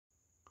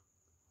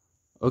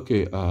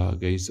Okay,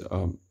 guys.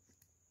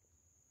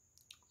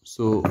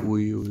 So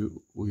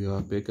we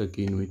are back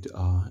again with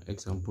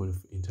example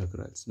of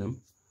integrals now.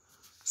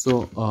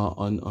 So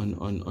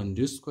on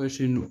this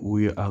question,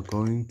 we are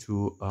going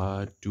to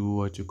do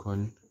what you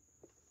call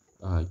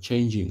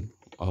changing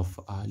of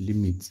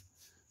limits.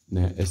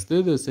 Now it's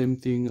still the same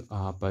thing,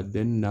 but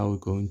then now we're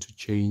going to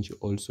change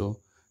also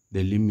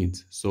the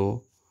limits.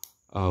 So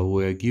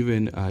we're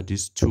given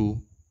these two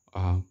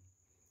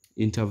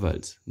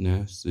intervals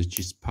now, which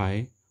is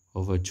pi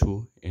over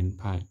 2 and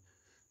pi.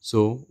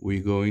 So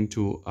we're going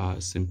to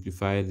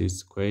simplify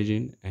this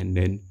equation, and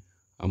then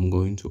I'm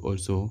going to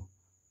also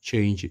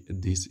change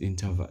these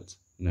intervals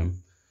now.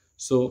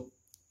 So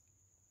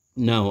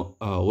now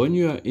when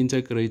you are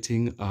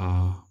integrating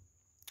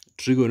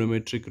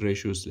trigonometric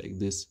ratios like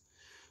this,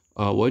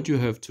 what you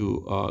have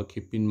to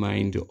keep in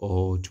mind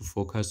or to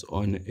focus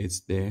on is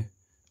the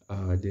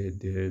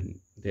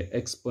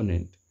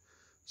exponent.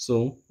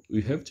 So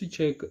we have to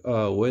check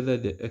whether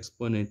the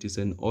exponent is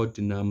an odd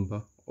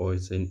number or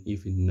it's an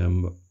even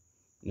number.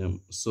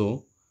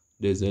 So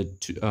there's a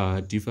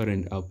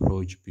different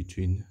approach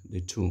between the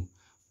two.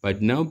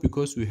 But now,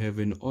 because we have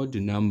an odd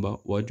number,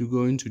 what we're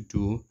going to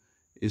do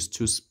is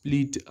to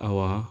split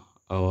our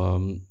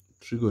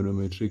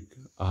trigonometric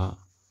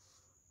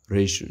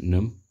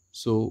ratio.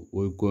 So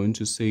we're going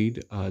to say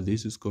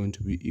this is going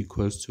to be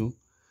equals to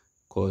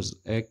cos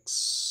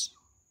x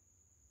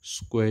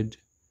squared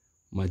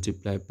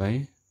multiplied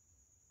by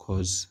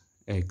cos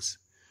x.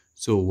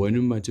 So when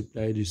we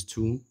multiply these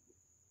two,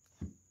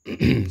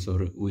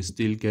 sorry, we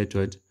still get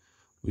what?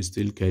 We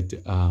still get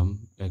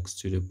x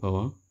to the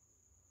power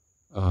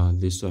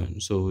this one.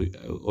 So we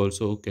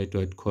also get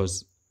what?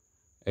 Cos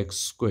x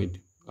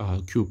squared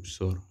cube,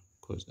 sorry,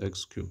 cos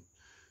x cube.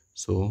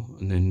 So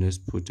and then let's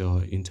put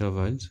our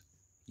intervals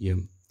here.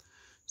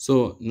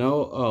 So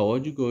now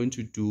what you're going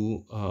to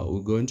do,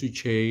 we're going to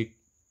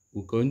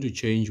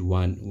change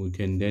one. We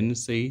can then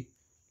say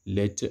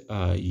let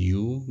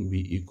u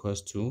be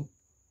equals to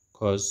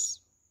cos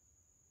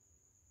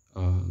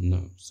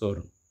no,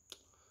 sorry,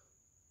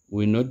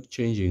 we're not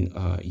changing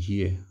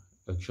here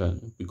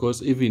actually,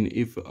 because even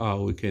if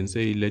we can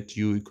say let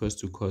u equals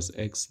to cos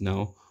x,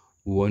 now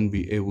we won't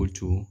be able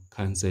to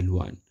cancel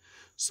one.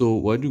 So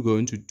what we're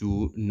going to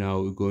do now,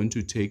 we're going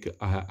to take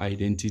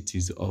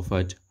identities of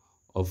what?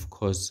 Of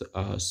cos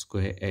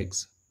square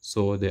x.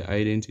 So the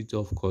identity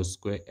of cos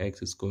square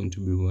x is going to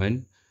be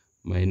 1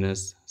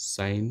 minus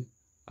sine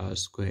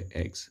square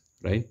x,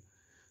 right?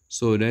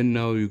 So then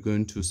now you're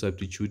going to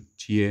substitute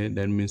here.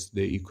 That means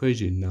the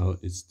equation now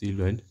is still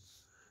what?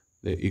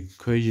 The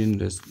equation,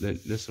 let's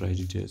write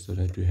it here so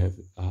that we have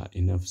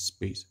enough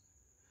space.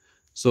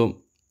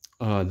 So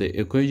the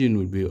equation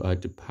would be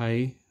at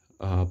pi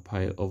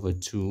over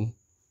 2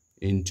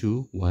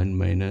 into 1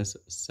 minus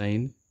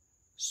sine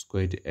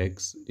squared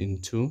x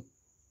into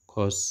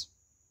cos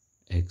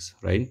x,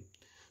 right?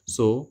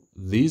 So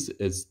this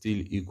is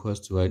still equals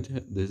to what?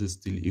 This is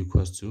still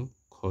equals to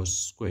cos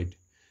squared,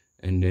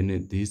 and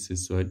then this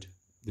is what?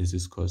 This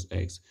is cos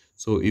x.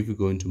 So if we're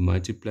going to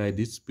multiply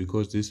this,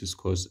 because this is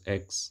cos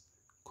x,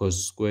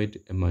 cos squared,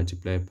 and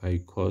multiply by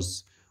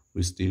cos,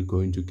 we're still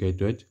going to get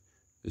what?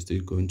 We're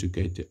still going to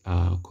get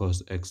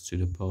cos x to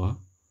the power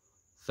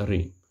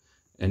 3.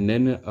 And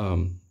then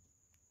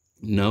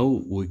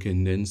now we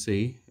can then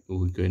say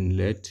we can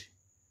let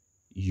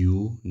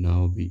u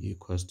now be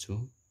equals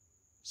to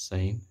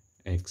sine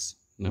x.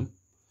 No?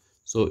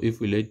 So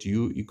if we let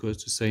u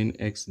equals to sine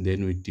x,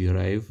 then we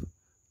derive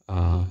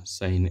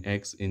sine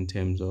x in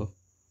terms of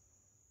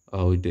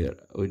we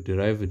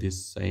derive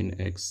this sine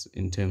x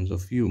in terms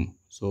of u.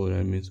 So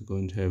that means we're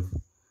going to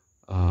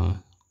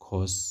have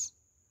cos,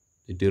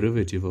 the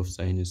derivative of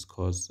sine is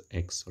cos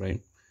x,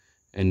 right?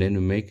 And then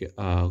we make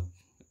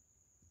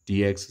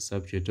dx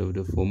subject of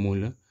the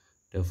formula.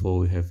 Therefore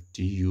we have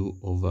du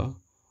over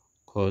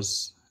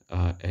cos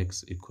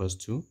x equals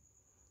to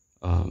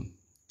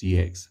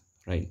dx,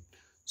 right?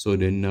 So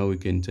then now we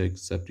can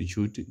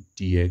substitute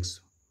dx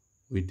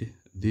with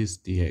this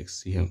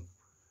dx here,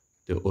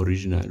 the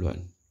original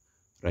one,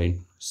 right?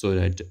 So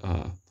that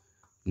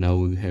now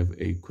we have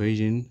an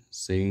equation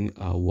saying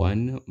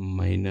 1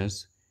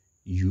 minus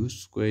u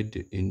squared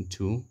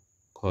into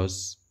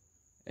cos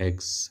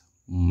x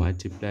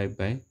multiplied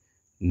by,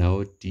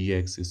 now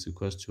dx is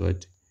equals to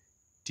what?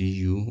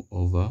 Du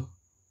over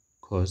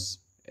cos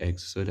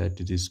x, so that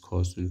this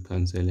cos will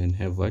cancel and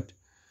have what?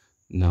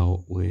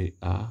 Now we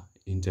are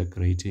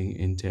integrating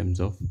in terms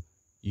of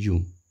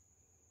u,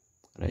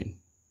 right?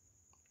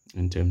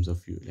 In terms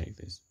of u, like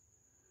this.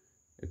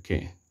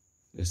 Okay,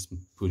 let's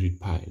put it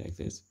pi like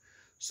this.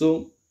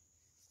 So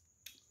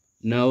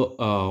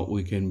now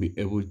we can be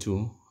able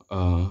to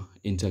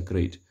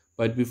integrate,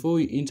 but before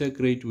we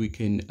integrate, we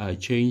can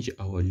change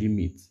our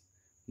limits.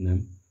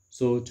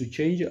 So to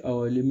change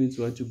our limits,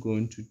 what you're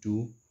going to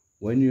do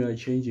when you are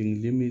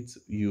changing limits,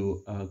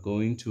 you are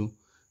going to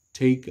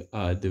take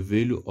the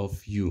value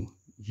of u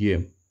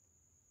here.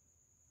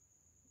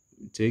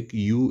 Take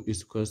u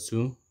is equals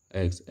to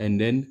x, and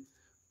then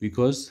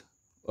because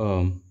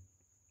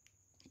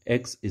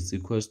x is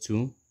equals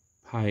to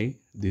pi,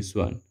 this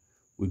one.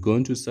 We're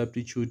going to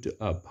substitute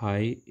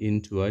pi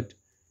into what?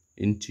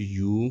 Into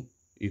u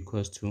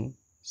equals to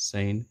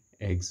sine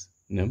x.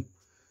 No?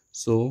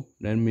 So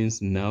that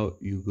means now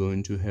you're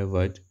going to have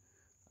what?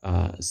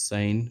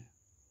 Sine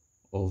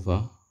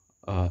over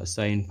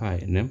sine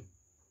pi. No?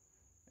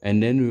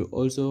 And then we're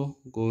also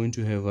going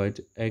to have what?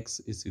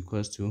 X is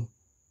equals to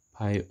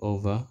pi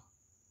over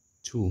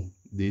 2.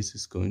 This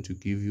is going to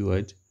give you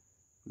what?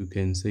 We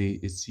can say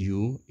it's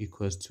u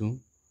equals to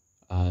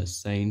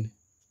sine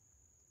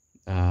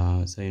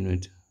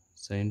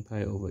sine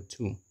pi over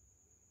 2,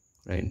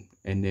 right?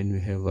 And then we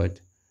have what?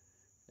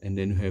 And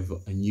then we have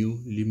a new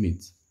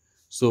limit.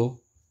 So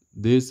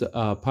this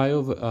pi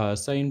over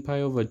sine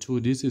pi over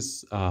 2, this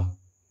is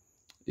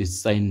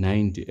sine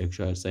 90.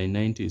 Actually sine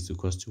 90 is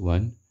equals to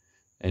 1.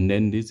 And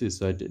then this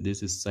is what?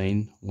 This is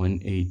sine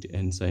 180,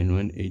 and sine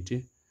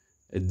 180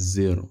 at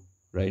 0,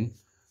 right?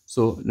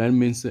 So that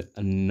means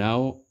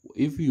now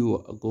if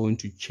you are going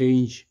to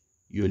change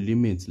your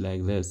limits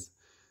like this,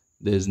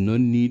 there's no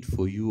need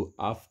for you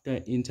after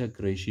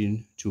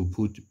integration to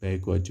put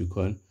back what you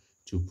call,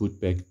 to put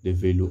back the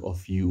value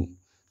of u.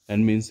 That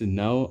means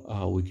now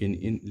we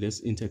can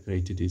let's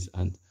integrate this,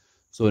 and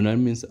so that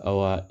means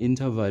our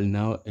interval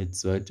now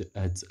it's what?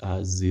 At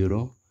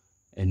 0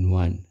 and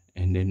 1,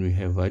 and then we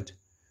have what?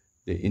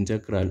 The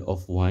integral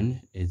of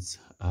 1 is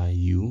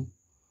u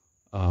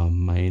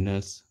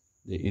minus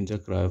the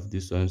integral of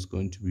this one is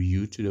going to be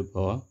u to the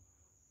power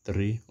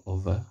 3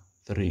 over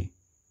 3.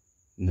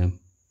 No,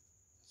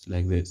 it's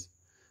like this.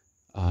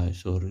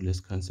 So let's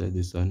cancel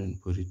this one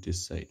and put it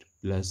this side,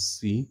 plus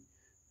c,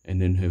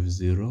 and then have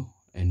 0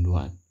 and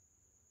 1.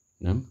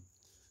 No?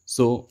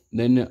 So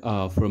then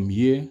from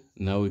here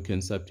now we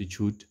can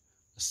substitute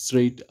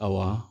straight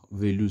our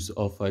values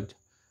of what?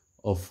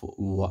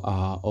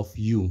 Of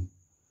u,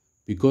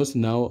 because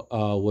now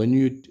when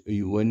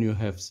you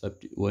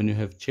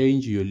have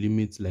changed your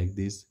limits like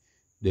this,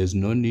 there's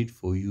no need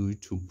for you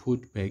to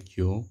put back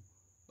your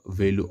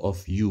value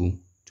of u,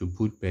 to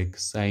put back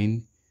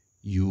sine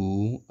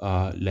u.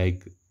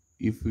 Like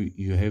if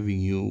you're having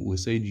u, we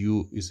said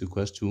u is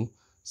equals to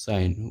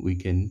sine, we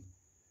can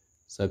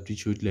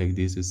substitute like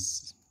this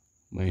is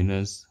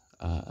minus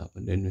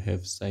and then we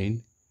have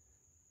sine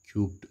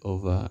cubed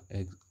over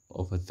x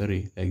over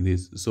 3 like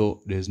this.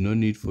 So there's no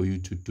need for you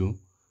to do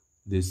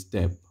this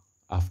step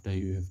after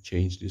you have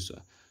changed this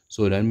one.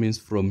 So that means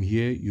from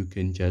here you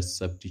can just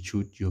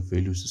substitute your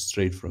values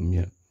straight from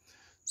here.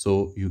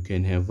 So you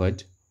can have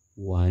what?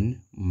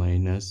 1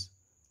 minus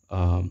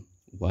 1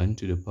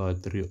 to the power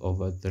 3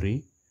 over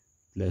 3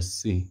 plus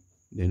c,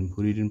 then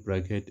put it in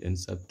bracket and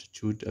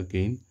substitute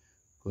again,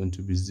 going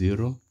to be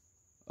 0,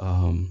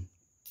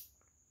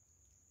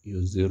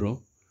 your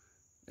 0,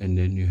 and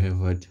then you have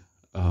what?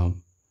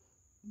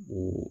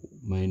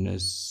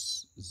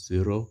 Minus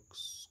 0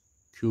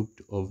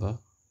 cubed over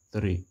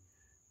 3,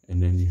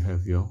 and then you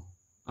have your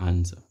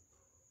answer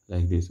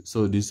like this.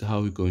 So this is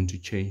how we're going to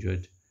change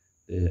it,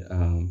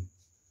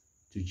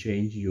 to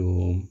change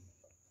your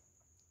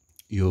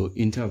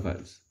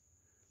intervals.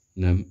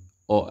 Now,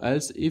 or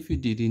else if you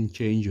didn't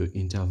change your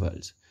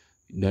intervals,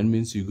 that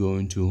means you're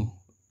going to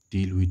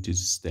deal with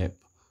this step.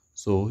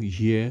 So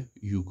here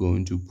you're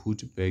going to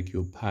put back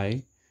your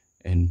pi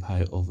and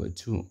pi over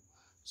 2.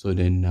 So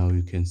then now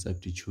you can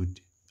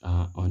substitute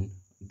on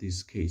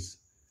this case,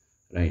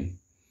 right?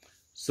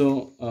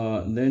 So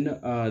then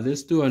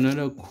let's do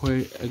another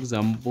quick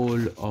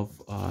example of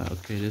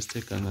okay, let's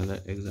take another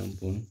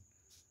example.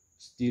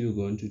 Still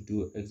going to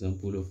do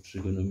example of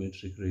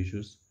trigonometric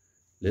ratios.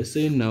 Let's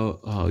say now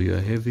you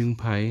are having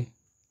pi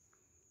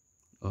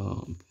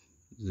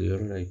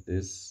 0 like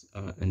this,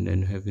 and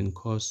then having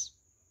cos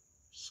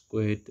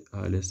squared,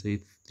 let's say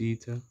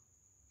theta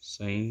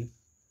sine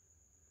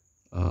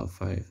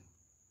 5,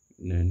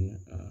 and then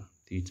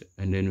theta,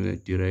 and then we're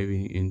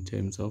deriving in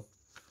terms of,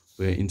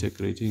 we're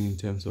integrating in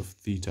terms of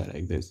theta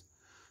like this.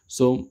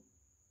 So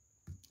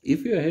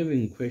if you're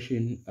having a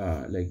question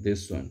like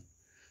this one,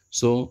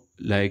 so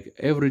like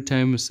every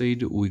time we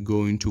said we're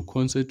going to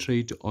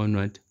concentrate on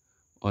what?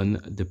 On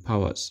the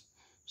powers.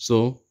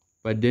 So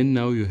but then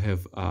now you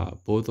have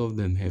both of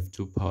them have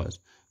 2 powers,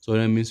 so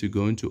that means you're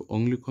going to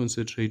only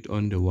concentrate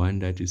on the one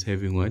that is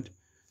having what?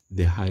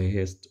 The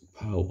highest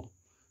power.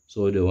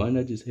 So the one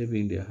that is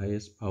having the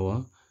highest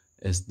power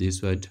is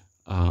this what?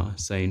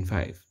 Sine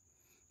 5.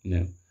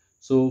 Now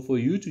so for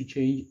you to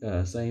change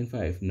sine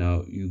 5,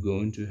 now you're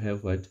going to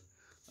have what?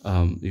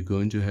 You're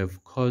going to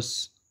have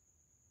cos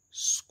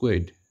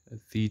squared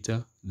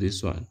theta,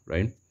 this one,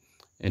 right?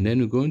 And then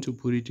we're going to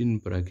put it in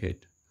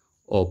bracket.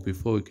 Or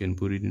before we can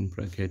put it in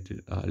bracket,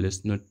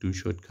 let's not do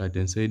shortcut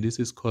and say this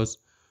is cos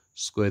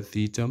squared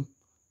theta,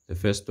 the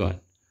first one,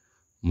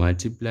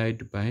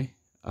 multiplied by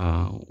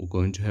we're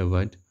going to have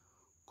what?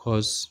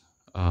 Cos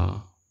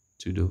to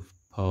the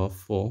power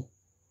 4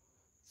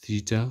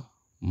 theta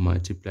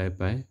multiplied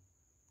by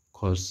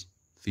cos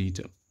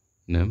theta.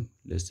 Now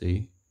let's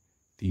say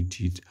the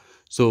theta.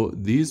 So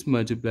this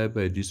multiplied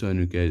by this one,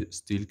 we can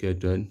still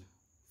get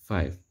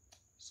 5.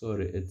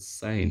 sorry, it's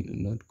sine,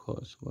 not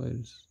cos. Why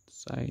is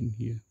sine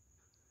here?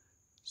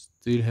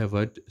 Still have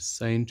what?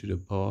 Sine to the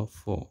power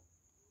 4.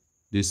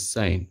 This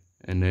sine,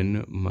 and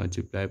then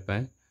multiply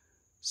by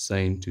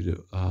sine to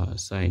the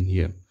sine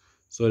here.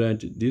 So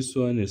that this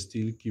one is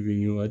still giving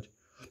you what?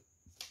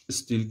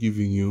 Still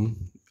giving you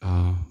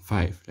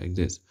 5, like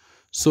this.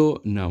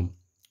 So now,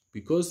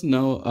 because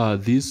now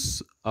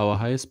this our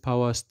highest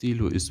power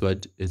still is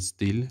what? It's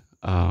still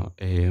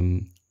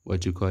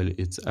what you call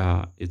it,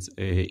 it's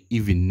a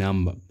even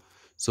number.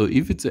 So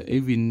if it's an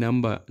even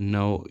number,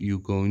 now you're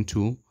going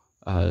to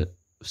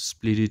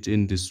split it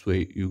in this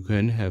way. You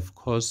can have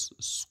cos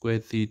square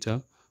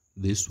theta,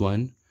 this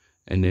one,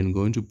 and then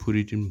going to put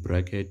it in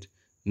bracket.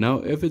 Now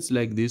if it's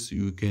like this,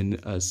 you can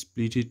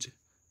split it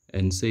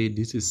and say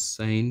this is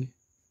sine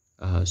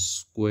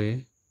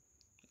square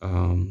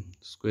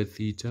square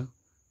theta,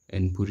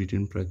 and put it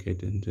in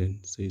bracket, and then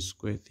say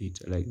square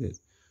theta, like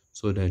this,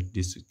 so that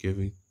this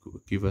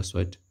give us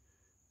what?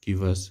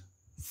 Give us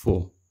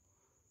 4.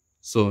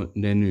 So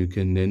then you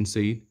can then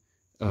say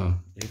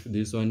if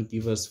this one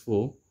give us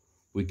 4,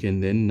 we can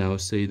then now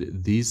say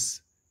that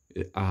this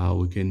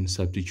we can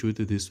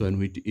substitute this one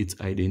with its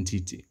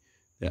identity.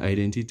 The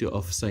identity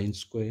of sine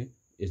square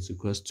is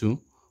equals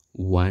to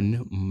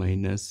 1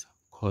 minus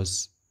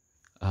cos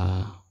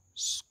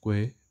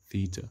square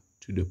theta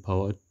to the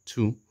power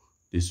 2,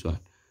 this one,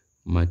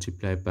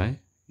 multiplied by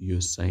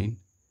your sine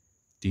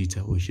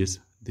theta, which is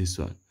this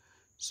one.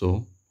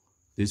 So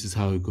this is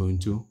how we're going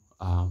to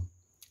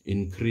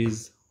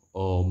increase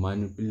or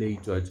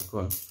manipulate what you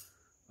call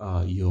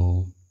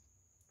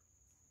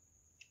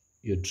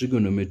your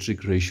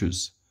trigonometric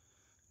ratios.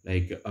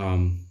 Like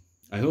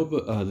I hope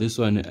this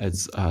one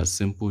is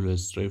simple and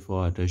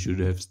straightforward. I should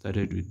have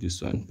started with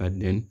this one, but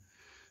then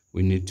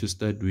we need to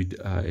start with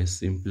a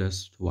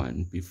simplest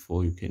one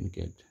before you can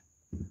get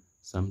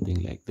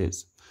something like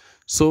this.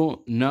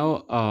 So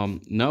now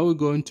now we're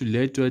going to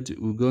let what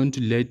we're going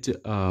to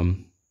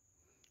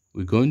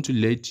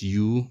let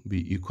u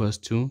be equals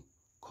to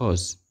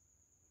cos.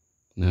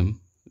 Now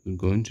we're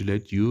going to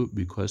let u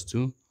be equals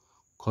to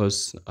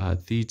cos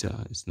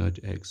theta. It's not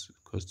x,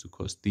 equals to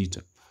cos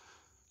theta.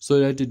 So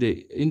that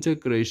the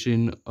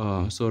integration,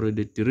 sorry,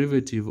 the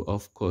derivative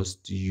of cos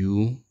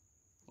u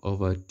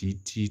over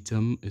dt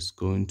term is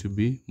going to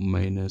be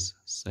minus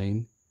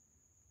sine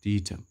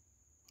theta,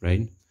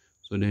 right?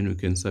 So then we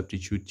can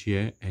substitute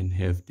here and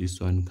have this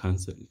one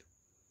cancelled,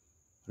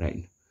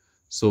 right?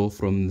 So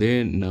from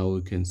there, now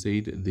we can say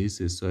that this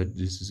is what?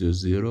 This is your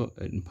 0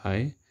 and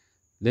pi.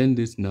 Then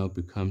this now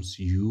becomes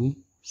u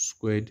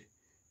squared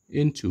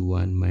into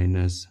 1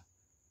 minus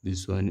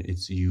this one,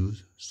 it's u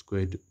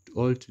squared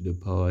all to the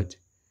power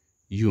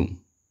u.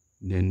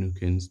 Then you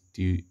can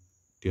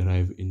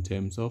derive in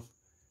terms of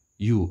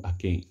u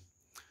again.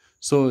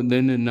 So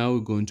then now we're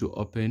going to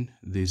open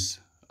this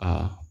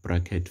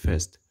bracket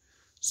first.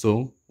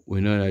 So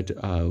we know that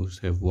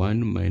we have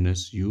 1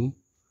 minus u,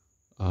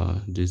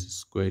 this is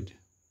squared,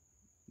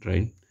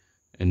 right?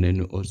 And then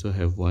we also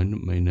have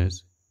 1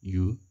 minus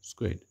u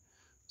squared.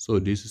 So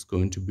this is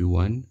going to be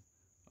 1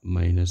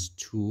 minus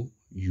 2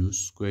 u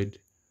squared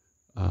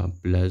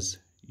plus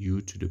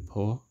u to the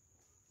power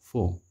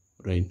 4,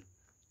 right?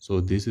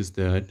 So this is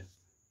the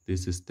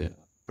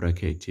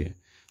bracket here.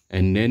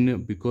 And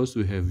then because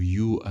we have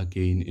u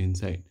again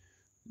inside,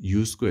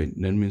 u squared,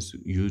 that means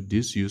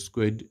this u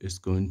squared is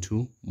going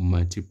to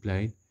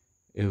multiply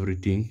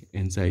everything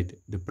inside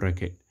the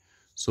bracket.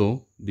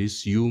 So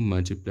this u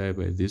multiplied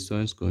by this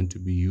one is going to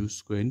be u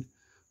squared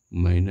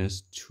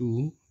minus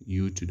 2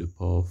 u to the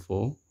power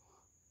 4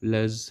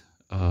 plus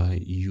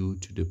u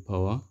to the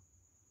power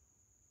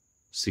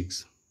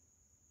 6.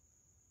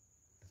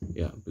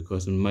 Yeah,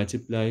 because we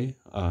multiply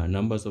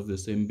numbers of the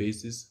same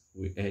basis,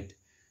 we add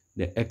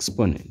the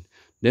exponent.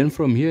 Then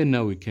from here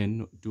now we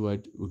can do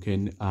what? We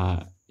can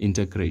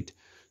integrate.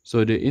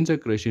 So the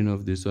integration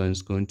of this one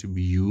is going to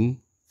be u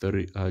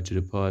 3 to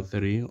the power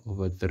 3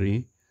 over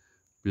 3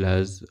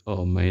 plus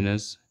or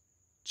minus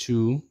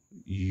 2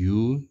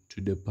 u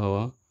to the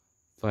power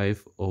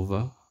 5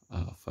 over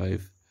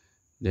 5.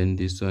 Then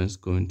this one is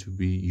going to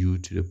be u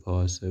to the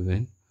power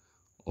 7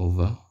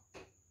 over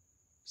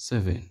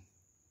 7,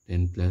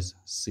 then plus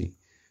c.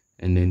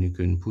 And then you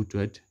can put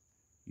what?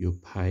 Your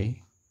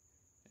pi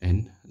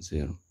and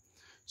 0.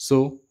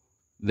 So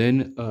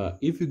then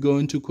if you're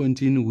going to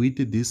continue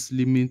with this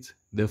limit,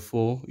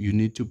 therefore you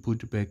need to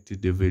put back to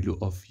the value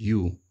of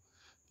u,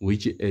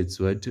 which is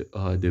what?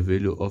 The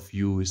value of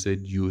u, we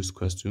said u is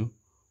equal to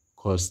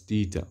cos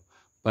theta.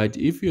 But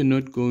if you're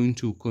not going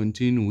to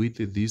continue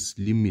with this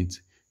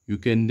limit, you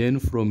can then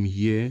from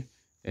here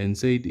and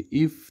say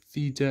if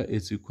theta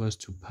is equals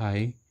to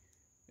pi,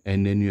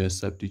 and then you are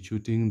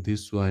substituting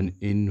this one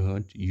in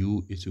what?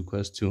 U is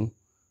equals to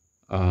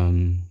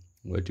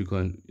what you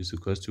call is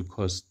equals to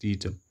cos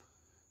theta,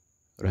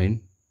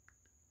 right?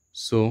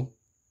 So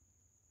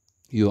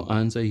your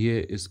answer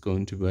here is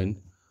going to be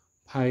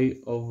pi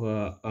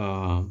over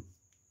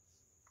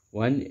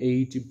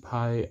 180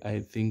 pi. I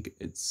think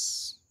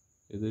it's,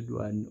 is it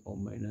 1 or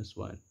minus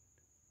 1?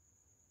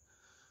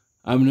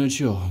 I'm not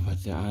sure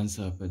about the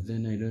answer, but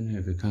then I don't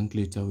have a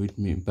calculator with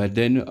me. But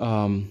then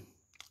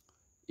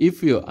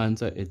if your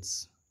answer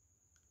it's,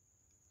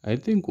 I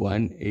think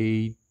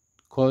 1/8,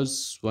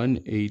 cos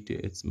 1/8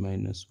 it's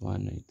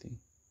 -1, I think.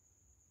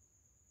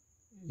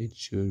 It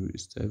should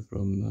start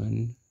from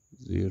 1,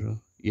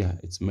 0. Yeah,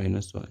 it's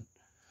 -1.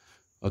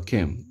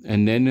 Okay,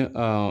 and then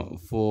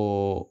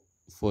for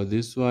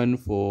this one,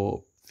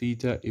 for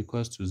theta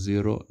equals to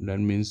 0, that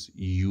means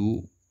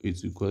u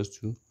is equals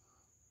to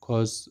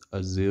cos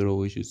a 0,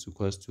 which is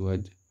equals to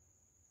what?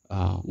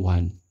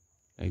 1,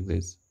 like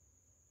this.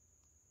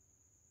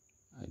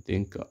 I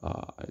think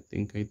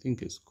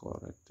it's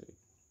correct.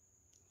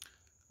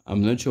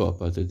 I'm not sure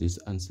about these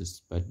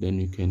answers, but then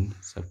you can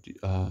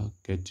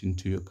get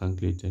into your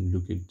calculator and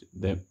look at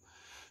them.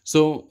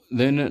 So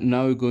then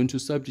now we're going to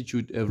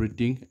substitute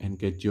everything and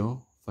get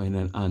your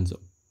final answer,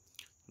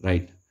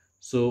 right?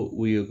 So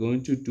we are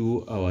going to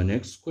do our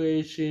next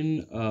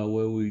question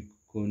where we're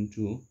going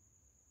to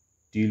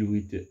deal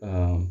with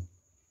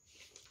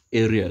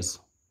areas.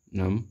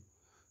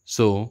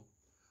 So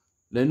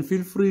then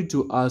feel free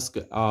to ask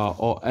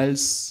or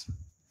else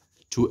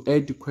to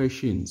add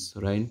questions,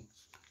 right?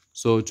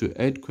 So to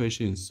add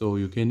questions, so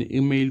you can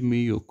email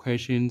me your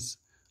questions.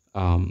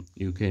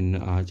 You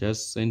can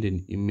just send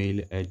an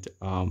email at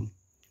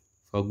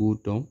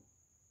faguto,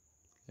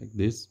 like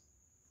this,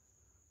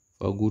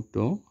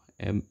 faguto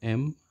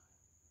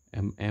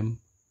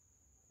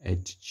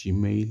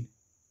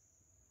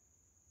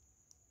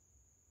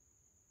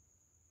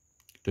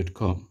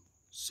 @gmail.com.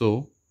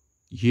 So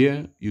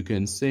here you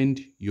can send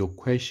your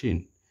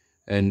question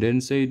and then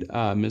said,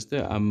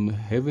 Mr. I'm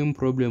having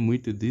problem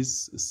with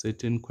this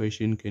certain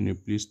question, can you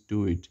please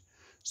do it?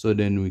 So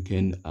then we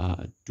can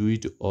do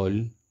it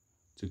all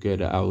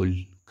together. I will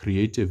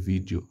create a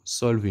video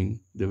solving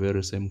the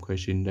very same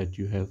question that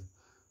you have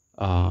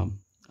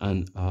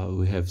and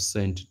we have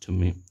sent to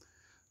me.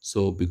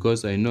 So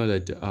because I know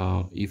that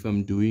if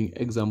I'm doing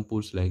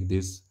examples like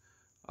this,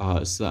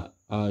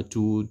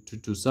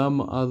 to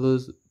some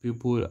others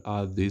people,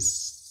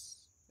 this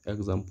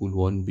example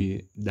won't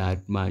be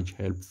that much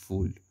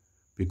helpful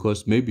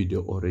because maybe they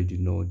already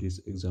know these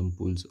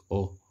examples,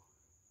 or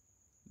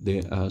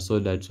they so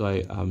that's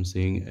why I'm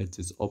saying it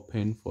is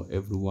open for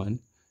everyone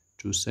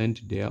to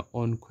send their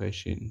own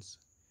questions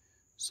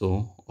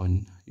so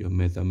on your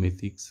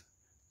mathematics,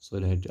 so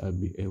that I'll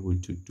be able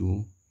to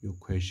do your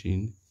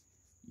question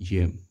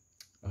here.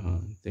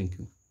 Thank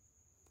you.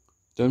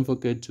 Don't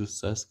forget to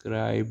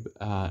subscribe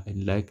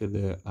and like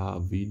the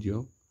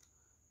video,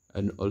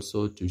 and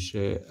also to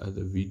share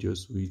the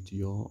videos with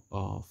your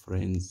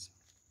friends.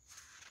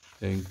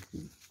 Thank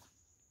you.